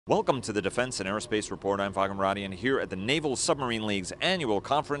Welcome to the Defense and Aerospace Report. I'm Vago Muradian here at the Naval Submarine League's annual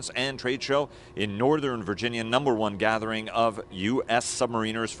conference and trade show in Northern Virginia, #1 gathering of U.S.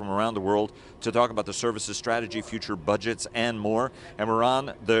 submariners from around the world to talk about the service's strategy, future budgets, and more. And we're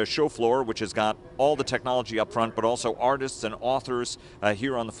on the show floor, which has got all the technology up front, but also artists and authors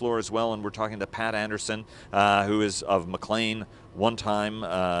here on the floor as well. And we're talking to Pat Anderson, who is of McLean. One time,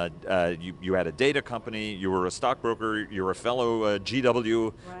 you had a data company, you were a stockbroker, you're a fellow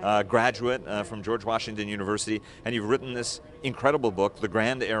GW graduate from George Washington University, and you've written this incredible book, The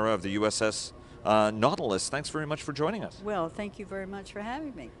Grand Era of the USS Nautilus. Thanks very much for joining us. Well, thank you very much for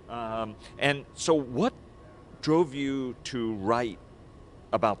having me. And so what drove you to write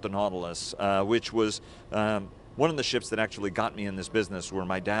about the Nautilus, which was one of the ships that actually got me in this business were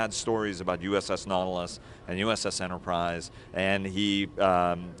my dad's stories about USS Nautilus and USS Enterprise, and he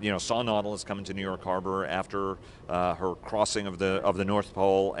saw Nautilus come into New York Harbor after her crossing of the North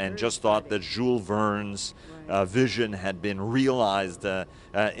Pole, and just thought that Jules Verne's vision had been realized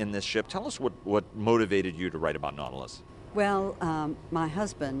in this ship. Tell us what motivated you to write about Nautilus. Well, my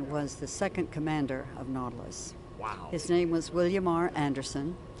husband was the second commander of Nautilus. Wow. His name was William R.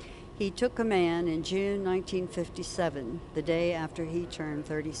 Anderson. He took command in June 1957, the day after he turned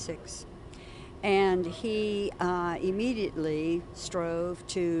 36. And he immediately strove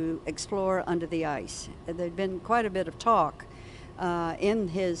to explore under the ice. There'd been quite a bit of talk in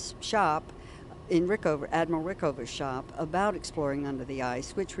his shop, in Admiral Rickover's shop, about exploring under the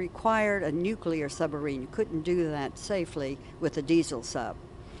ice, which required a nuclear submarine. You couldn't do that safely with a diesel sub.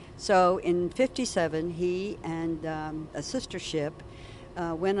 So in 57, he and a sister ship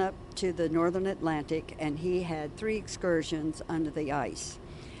went up to the northern Atlantic, and he had 3 excursions under the ice.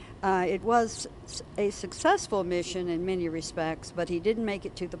 It was a successful mission in many respects, but he didn't make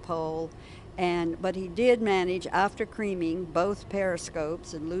it to the pole. But he did manage, after creaming both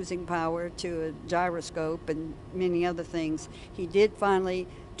periscopes and losing power to a gyroscope and many other things, he did finally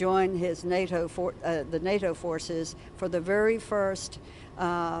join his the NATO forces for the very first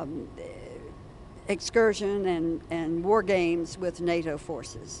excursion and war games with NATO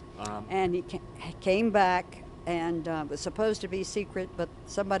forces. And he came back, and was supposed to be secret, but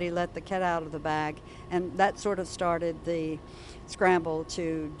somebody let the cat out of the bag, and that sort of started the scramble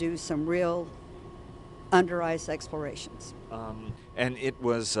to do some real under ice explorations. And it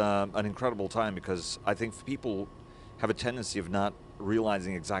was an incredible time, because I think people have a tendency of not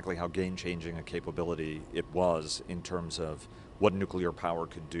realizing exactly how game-changing a capability it was in terms of what nuclear power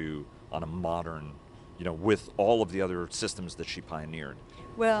could do on a modern, with all of the other systems that she pioneered.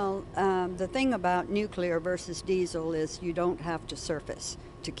 Well, the thing about nuclear versus diesel is you don't have to surface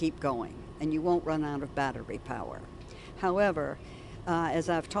to keep going, and you won't run out of battery power. However, as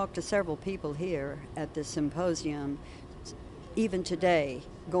I've talked to several people here at this symposium, even today,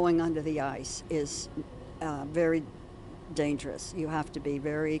 going under the ice is very dangerous. You have to be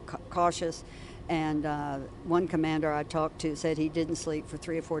very cautious. And one commander I talked to said he didn't sleep for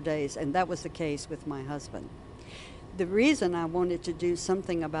 3 or 4 days, and that was the case with my husband. The reason I wanted to do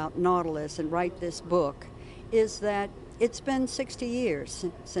something about Nautilus and write this book is that it's been 60 years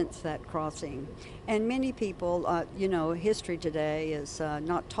since that crossing. And many people, history today is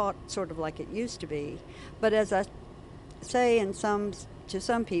not taught sort of like it used to be. But as I say to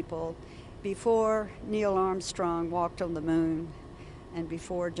some people, before Neil Armstrong walked on the moon, and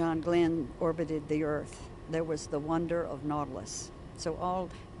before John Glenn orbited the Earth, there was the wonder of Nautilus. So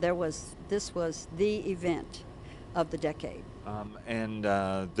this was the event of the decade. And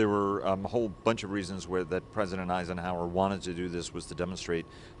there were a whole bunch of reasons that President Eisenhower wanted to do this, was to demonstrate,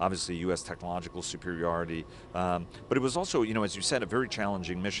 obviously, U.S. technological superiority. But it was also, as you said, a very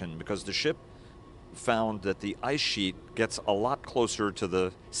challenging mission, because the ship found that the ice sheet gets a lot closer to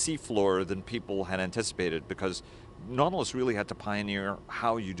the seafloor than people had anticipated, because Nautilus really had to pioneer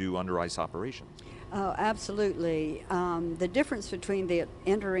how you do under ice operations. Oh, absolutely. The difference between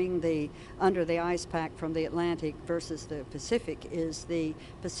entering under the ice pack from the Atlantic versus the Pacific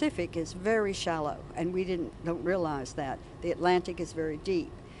is very shallow, and we don't realize that. The Atlantic is very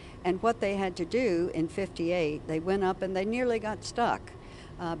deep. And what they had to do in 58, they went up and they nearly got stuck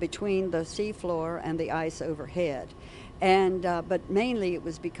between the seafloor and the ice overhead. But mainly it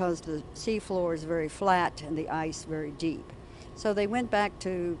was because the seafloor is very flat and the ice very deep. So they went back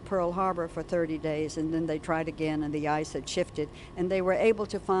to Pearl Harbor for 30 days, and then they tried again, and the ice had shifted, and they were able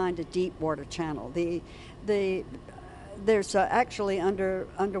to find a deep water channel. There's actually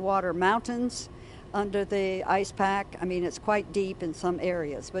underwater mountains under the ice pack. I mean, it's quite deep in some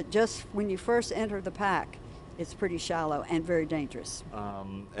areas, but just when you first enter the pack, It's pretty shallow and very dangerous.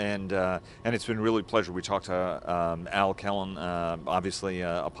 And it's been really a pleasure. We talked to Al Kellen, obviously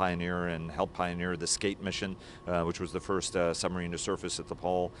a pioneer and helped pioneer the SCATE mission, which was the first submarine to surface at the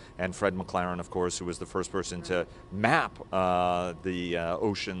pole, and Fred McLaren, of course, who was the first person to map the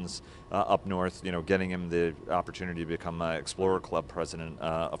oceans up north, you know, getting him the opportunity to become Explorer Club president,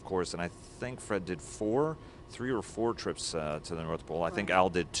 of course. And I think Fred did 3 or 4 trips to the North Pole. I think Al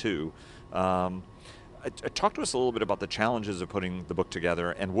did 2. Talk to us a little bit about the challenges of putting the book together,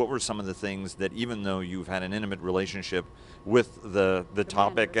 and what were some of the things that, even though you've had an intimate relationship with the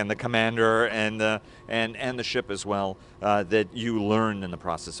topic and the commander and the ship as well, that you learned in the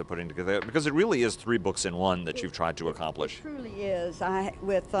process of putting together? Because it really is 3 books in one that you've tried to accomplish. It truly is.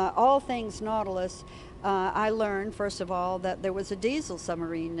 With all things Nautilus, I learned, first of all, that there was a diesel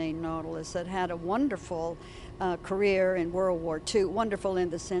submarine named Nautilus that had a wonderful career in World War II. Wonderful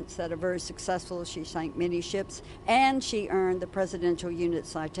in the sense that very successful. She sank many ships, and she earned the Presidential Unit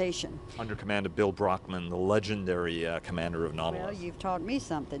Citation. Under command of Bill Brockman, the legendary commander of Nautilus. Well, you've taught me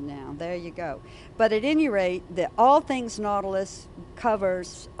something now. There you go. But at any rate, all things Nautilus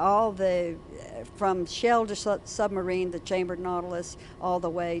covers all the from shell to submarine, the chambered Nautilus, all the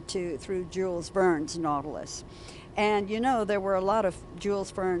way through Jules Verne's Nautilus. And you know, there were a lot of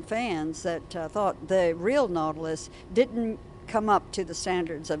Jules Verne fans that thought the real Nautilus didn't come up to the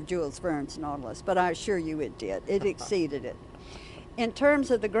standards of Jules Verne's Nautilus, but I assure you it did. It exceeded it. In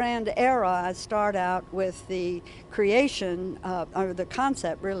terms of the grand era, I start out with the creation, or the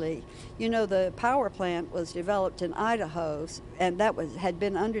concept really. You know, the power plant was developed in Idaho, and that had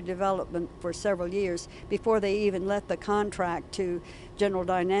been under development for several years before they even let the contract to General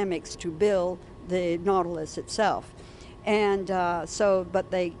Dynamics to build the Nautilus itself. And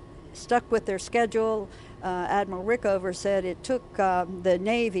but they stuck with their schedule. Admiral Rickover said it took the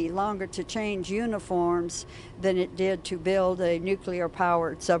Navy longer to change uniforms than it did to build a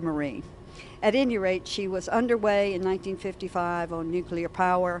nuclear-powered submarine. At any rate, she was underway in 1955 on nuclear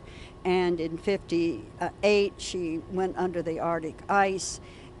power, and in 58 she went under the Arctic ice,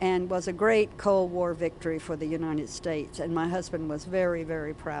 and was a great Cold War victory for the United States. And my husband was very,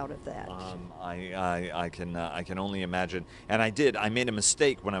 very proud of that. I can only imagine. And I made a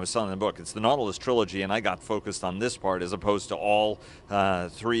mistake when I was selling the book. It's the Nautilus Trilogy, and I got focused on this part as opposed to all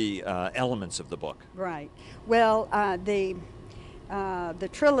 3 elements of the book. Right. Well, the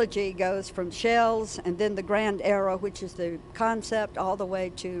trilogy goes from shells and then the grand era, which is the concept, all the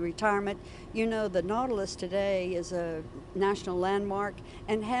way to retirement. You know, the Nautilus today is a national landmark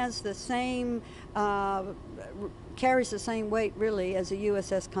and has the same, carries the same weight really as a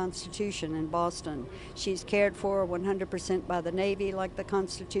USS Constitution in Boston. She's cared for 100% by the Navy like the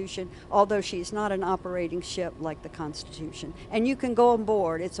Constitution, although she's not an operating ship like the Constitution. And you can go on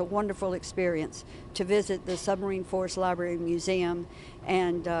board. It's a wonderful experience to visit the Submarine Force Library and Museum,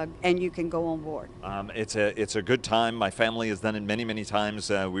 and you can go on board. It's a good time. My family has done it many, many times.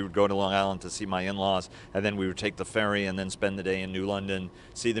 We would go to Long Island to see my in-laws, and then we would take the ferry and then spend the day in New London,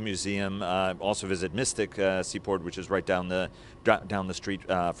 see the museum, also visit Mystic Seaport, which is right down the street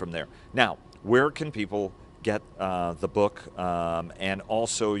from there. Now, where can people get the book and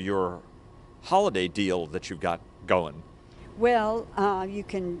also your holiday deal that you've got going? Well, you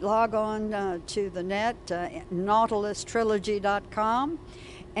can log on to the net, nautilustrilogy.com,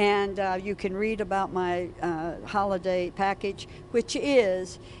 and you can read about my holiday package, which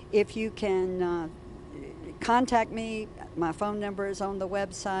is, if you can contact me, my phone number is on the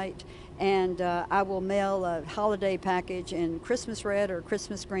website, and I will mail a holiday package in Christmas red or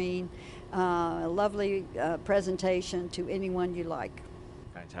Christmas green, a lovely presentation to anyone you like.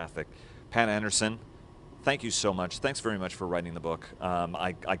 Fantastic. Pat Anderson, thank you so much. Thanks very much for writing the book.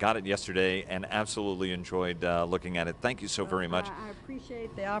 I got it yesterday and absolutely enjoyed looking at it. Thank you so very much. I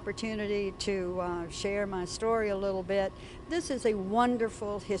appreciate the opportunity to share my story a little bit. This is a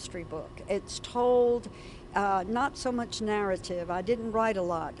wonderful history book. It's told not so much narrative. I didn't write a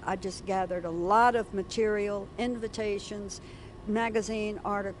lot. I just gathered a lot of material, invitations, magazine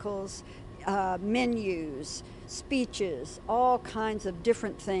articles, menus, speeches, all kinds of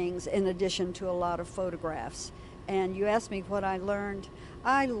different things, in addition to a lot of photographs. And you asked me what I learned.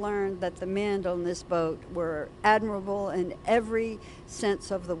 I learned that the men on this boat were admirable in every sense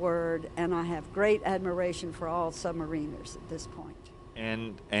of the word, and I have great admiration for all submariners at this point.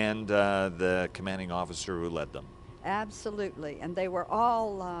 And the commanding officer who led them. Absolutely, and they were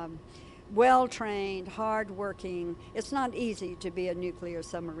all well-trained, hard-working. It's not easy to be a nuclear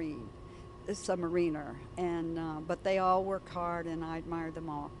submariner, and but they all work hard, and I admire them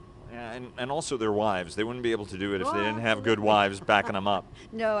all. And also their wives. They wouldn't be able to do it if Oh, they didn't have good absolutely. wives backing them up.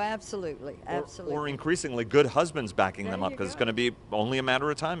 No, absolutely, absolutely. Or increasingly good husbands backing them There up, you because it's go. going to be only a matter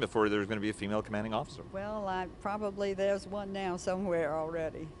of time before there's going to be a female commanding officer. Well, probably there's one now somewhere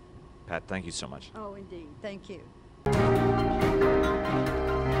already. Pat, thank you so much. Oh, indeed. Thank you.